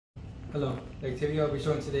Hello, the activity I'll be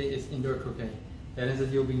showing today is indoor croquet. The items that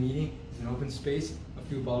you'll be needing is an open space, a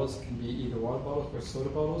few bottles, can be either water bottles or soda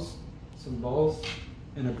bottles, some balls,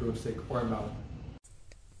 and a broomstick or a mallet.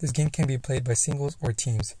 This game can be played by singles or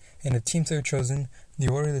teams, and if teams are chosen, the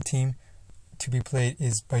order of the team to be played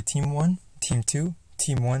is by Team 1, Team 2,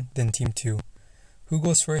 Team 1, then Team 2. Who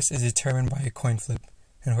goes first is determined by a coin flip,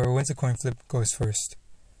 and whoever wins the coin flip goes first.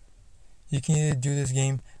 You can either do this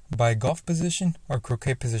game by golf position or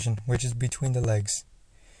croquet position, which is between the legs.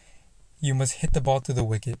 You must hit the ball to the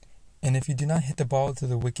wicket, and if you do not hit the ball to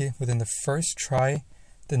the wicket within the first try,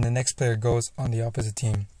 then the next player goes on the opposite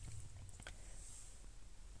team.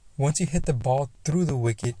 Once you hit the ball through the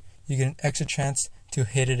wicket, you get an extra chance to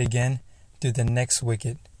hit it again to the next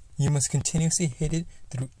wicket. You must continuously hit it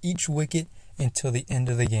through each wicket until the end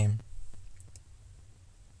of the game.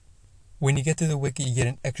 When you get to the wicket, you get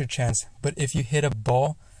an extra chance, but if you hit a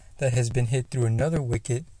ball that has been hit through another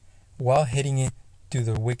wicket while hitting it to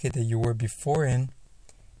the wicket that you were before in,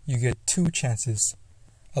 you get 2 chances,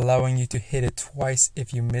 allowing you to hit it twice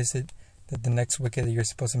if you miss it at the next wicket that you're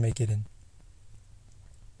supposed to make it in.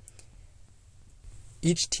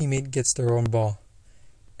 Each teammate gets their own ball,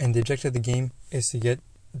 and the objective of the game is to get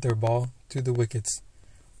their ball to the wickets.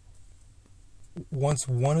 Once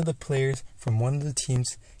one of the players from one of the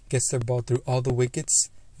teams gets their ball through all the wickets,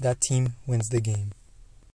 that team wins the game.